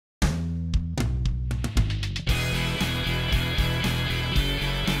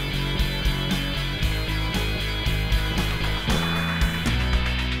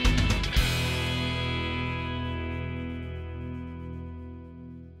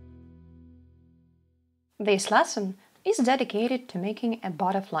This lesson is dedicated to making a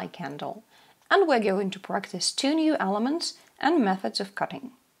butterfly candle, and we're going to practice two new elements and methods of cutting.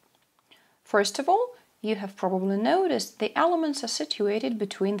 First of all, you have probably noticed the elements are situated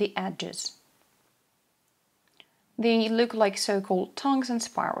between the edges. They look like so-called tongues and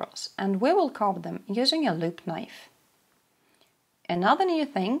spirals, and we will carve them using a loop knife. Another new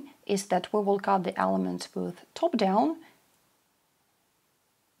thing is that we will cut the elements both top down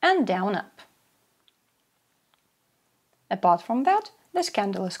and down up. Apart from that, this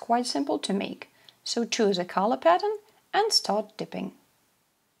candle is quite simple to make, so choose a color pattern and start dipping.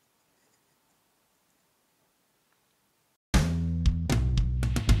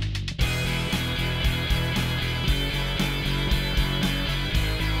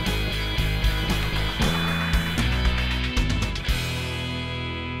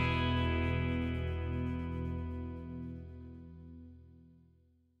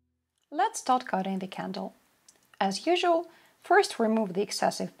 Let's start cutting the candle. As usual, first remove the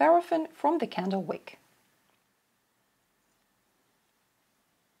excessive paraffin from the candle wick.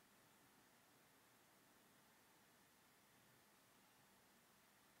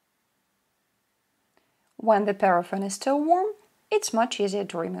 When the paraffin is still warm, it's much easier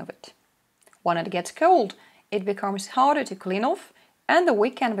to remove it. When it gets cold, it becomes harder to clean off and the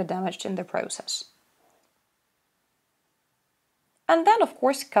wick can be damaged in the process. And then, of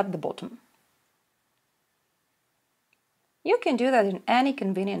course, cut the bottom. You can do that in any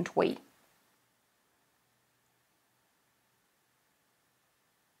convenient way.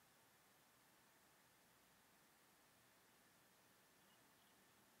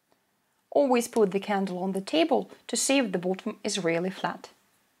 Always put the candle on the table to see if the bottom is really flat.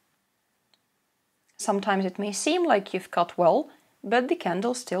 Sometimes it may seem like you've cut well, but the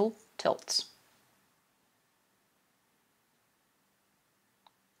candle still tilts.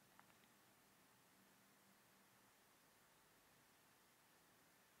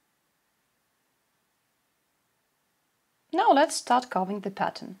 Now let's start carving the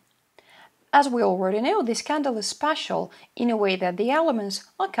pattern. As we already know, this candle is special in a way that the elements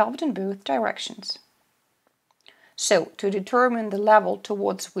are carved in both directions. So, to determine the level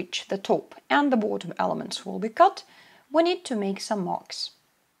towards which the top and the bottom elements will be cut, we need to make some marks.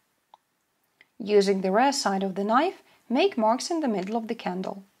 Using the rear side of the knife, make marks in the middle of the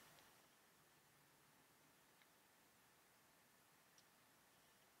candle.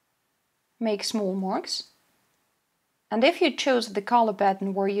 Make small marks. And if you choose the color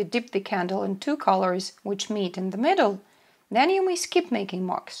pattern where you dip the candle in two colors which meet in the middle, then you may skip making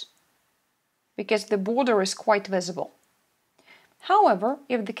marks, because the border is quite visible. However,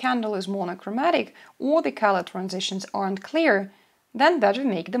 if the candle is monochromatic or the color transitions aren't clear, then better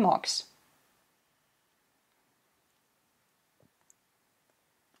make the marks.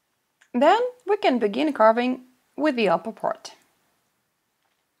 Then we can begin carving with the upper part.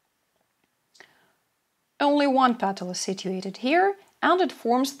 Only one petal is situated here, and it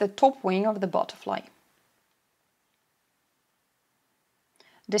forms the top wing of the butterfly.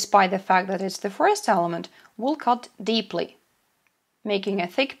 Despite the fact that it's the first element, we'll cut deeply, making a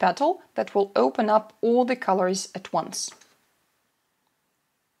thick petal that will open up all the colors at once.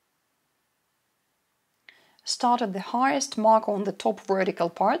 Start at the highest mark on the top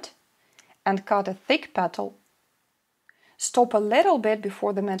vertical part and cut a thick petal. Stop a little bit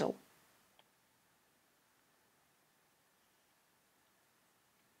before the middle.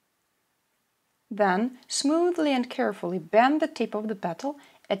 Then, smoothly and carefully bend the tip of the petal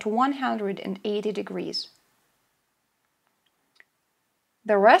at 180 degrees.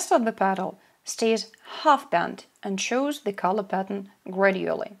 The rest of the petal stays half bent and shows the color pattern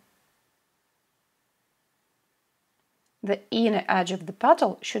gradually. The inner edge of the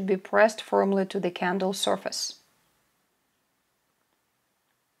petal should be pressed firmly to the candle surface.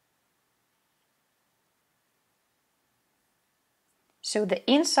 So the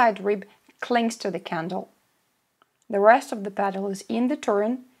inside rib clings to the candle. The rest of the petal is in the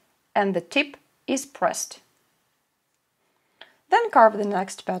turn and the tip is pressed. Then carve the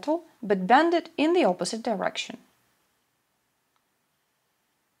next petal, but bend it in the opposite direction.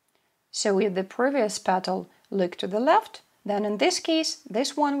 So if the previous petal looked to the left, then in this case,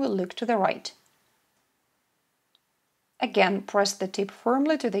 this one will look to the right. Again, press the tip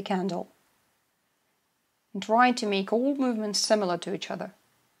firmly to the candle. And try to make all movements similar to each other.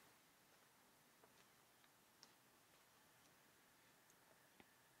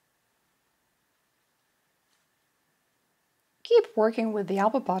 Keep working with the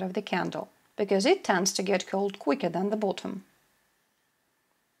upper part of the candle, because it tends to get cold quicker than the bottom.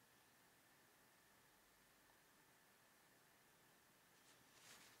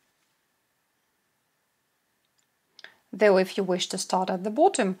 Though if you wish to start at the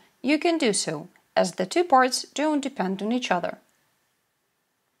bottom, you can do so, as the two parts don't depend on each other.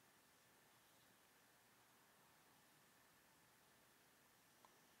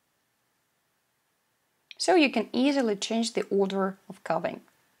 So you can easily change the order of carving.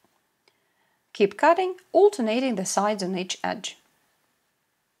 Keep cutting, alternating the sides on each edge.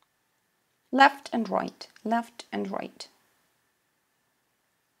 Left and right, left and right.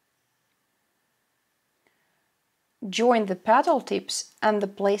 Join the petal tips and the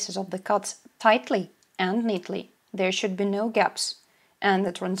places of the cuts tightly and neatly. There should be no gaps, and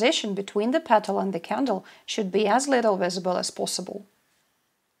the transition between the petal and the candle should be as little visible as possible.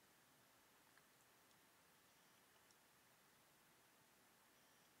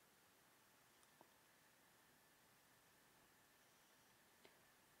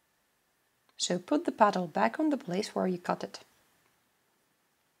 So put the petal back on the place where you cut it.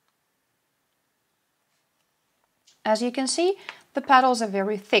 As you can see, the petals are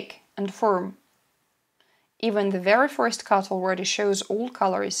very thick and firm. Even the very first cut already shows all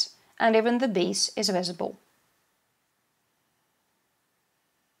colors, and even the base is visible.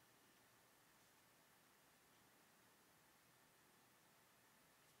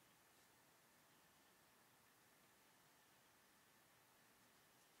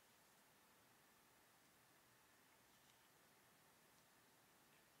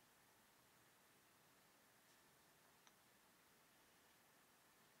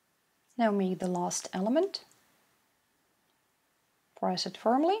 Now make the last element. Press it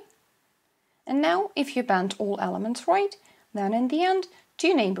firmly. And now, if you bend all elements right, then in the end,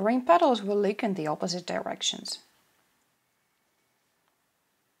 two neighboring petals will look in the opposite directions.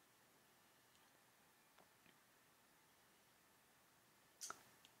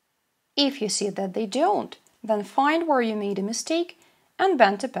 If you see that they don't, then find where you made a mistake and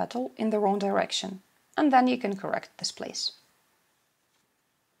bend the petal in the wrong direction, and then you can correct this place.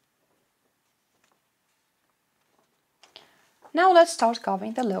 Now let's start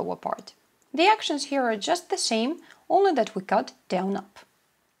carving the lower part. The actions here are just the same, only that we cut down up.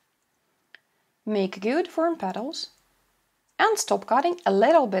 Make good firm petals and stop cutting a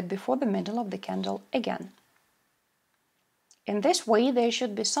little bit before the middle of the candle again. In this way there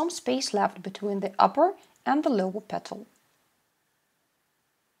should be some space left between the upper and the lower petal.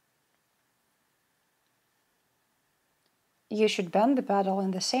 You should bend the petal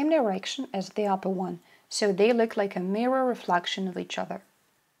in the same direction as the upper one, so they look like a mirror reflection of each other.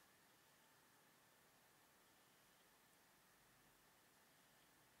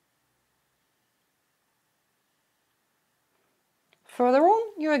 Further on,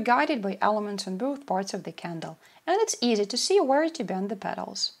 you are guided by elements on both parts of the candle, and it's easy to see where to bend the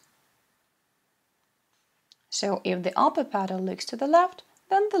petals. So if the upper petal looks to the left,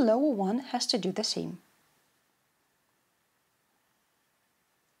 then the lower one has to do the same.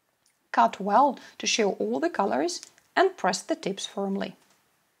 Cut well to show all the colors and press the tips firmly.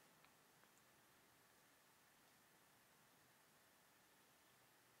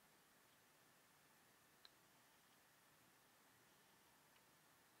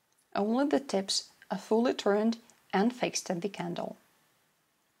 Only the tips are fully turned and fixed at the candle.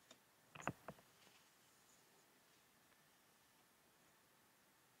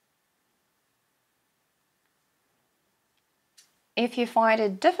 If you find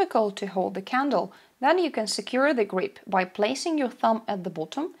it difficult to hold the candle, then you can secure the grip by placing your thumb at the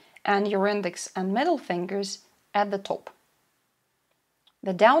bottom and your index and middle fingers at the top.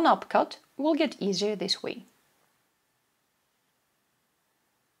 The down-up cut will get easier this way.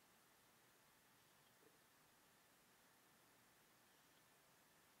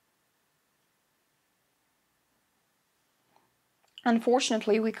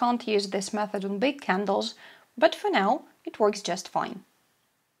 Unfortunately, we can't use this method on big candles, but for now it works just fine.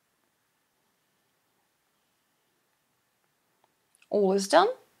 All is done,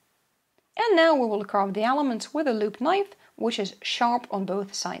 and now we will carve the elements with a loop knife, which is sharp on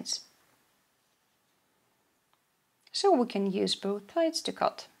both sides. So we can use both sides to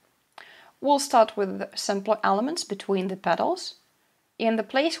cut. We'll start with the simpler elements between the petals, in the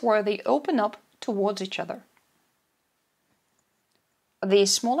place where they open up towards each other.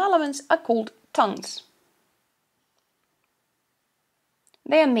 These small elements are called tongues.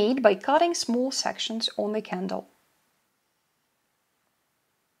 They are made by cutting small sections on the candle.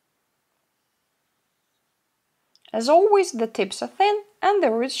 As always, the tips are thin and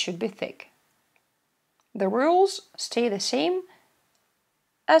the roots should be thick. The rules stay the same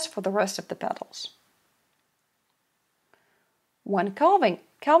as for the rest of the petals. When carving,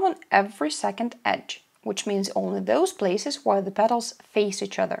 carve on every second edge, which means only those places where the petals face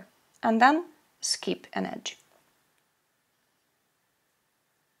each other, and then skip an edge.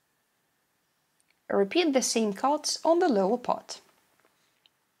 repeat the same cuts on the lower part.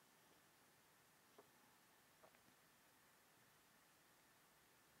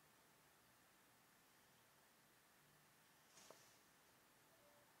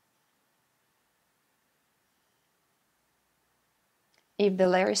 If the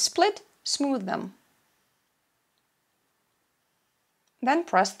layer is split, smooth them. Then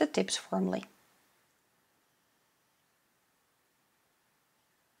press the tips firmly.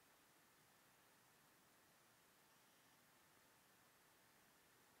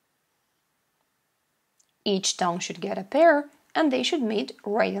 Each tongue should get a pair and they should meet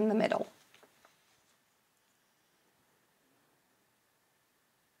right in the middle.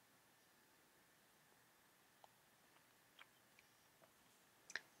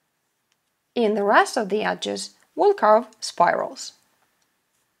 In the rest of the edges, we'll carve spirals.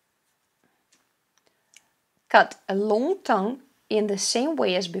 Cut a long tongue in the same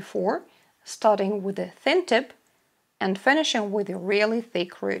way as before, starting with a thin tip and finishing with a really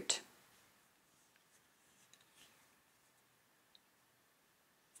thick root.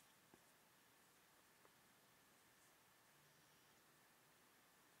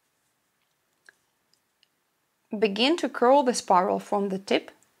 Begin to curl the spiral from the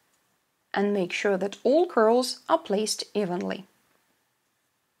tip and make sure that all curls are placed evenly.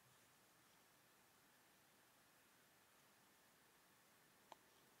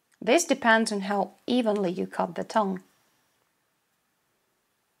 This depends on how evenly you cut the tongue.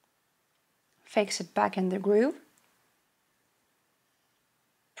 Fix it back in the groove,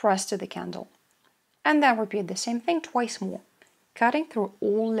 press to the candle, and then repeat the same thing twice more, cutting through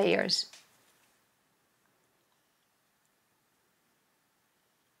all layers.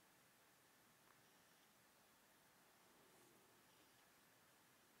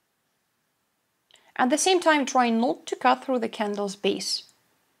 At the same time, try not to cut through the candle's base.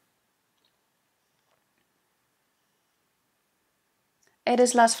 It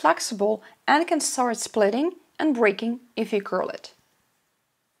is less flexible and can start splitting and breaking if you curl it.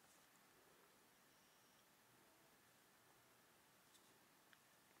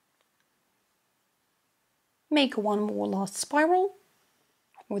 Make one more last spiral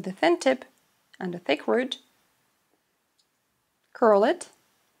with a thin tip and a thick root. Curl it.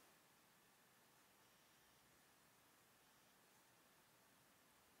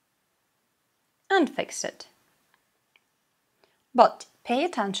 And fix it. But pay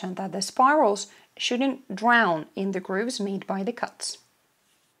attention that the spirals shouldn't drown in the grooves made by the cuts.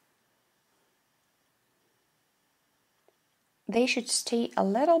 They should stay a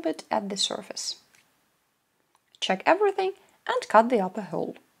little bit at the surface. Check everything and cut the upper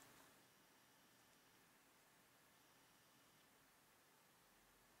hole.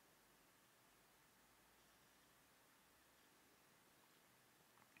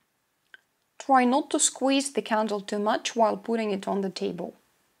 Try not to squeeze the candle too much while putting it on the table.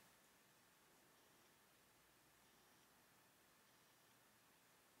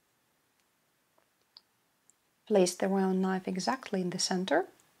 Place the round knife exactly in the center.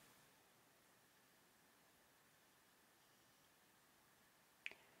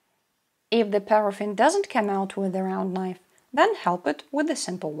 If the paraffin doesn't come out with the round knife, then help it with the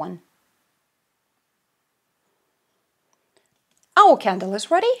simple one. Our candle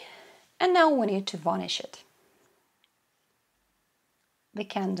is ready, and now we need to varnish it. The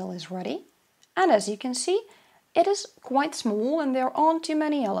candle is ready, and as you can see, it is quite small and there aren't too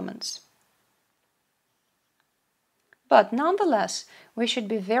many elements. But nonetheless, we should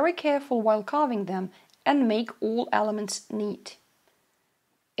be very careful while carving them and make all elements neat.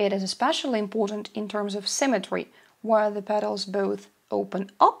 It is especially important in terms of symmetry, where the petals both open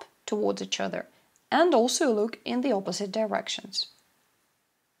up towards each other and also look in the opposite directions.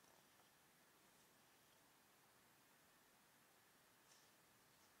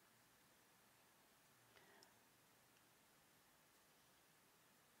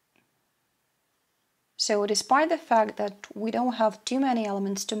 So despite the fact that we don't have too many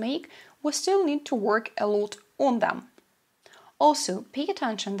elements to make, we still need to work a lot on them. Also, pay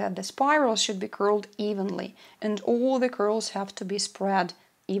attention that the spirals should be curled evenly and all the curls have to be spread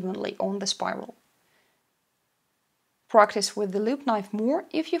evenly on the spiral. Practice with the loop knife more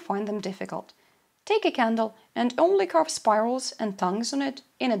if you find them difficult. Take a candle and only carve spirals and tongues on it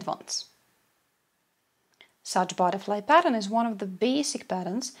in advance. Such butterfly pattern is one of the basic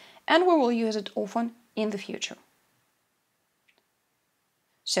patterns and we will use it often in the future.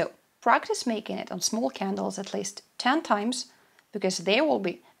 So, practice making it on small candles at least 10 times because they will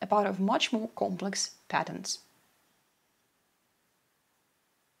be a part of much more complex patterns.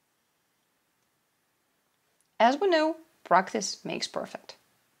 As we know, practice makes perfect.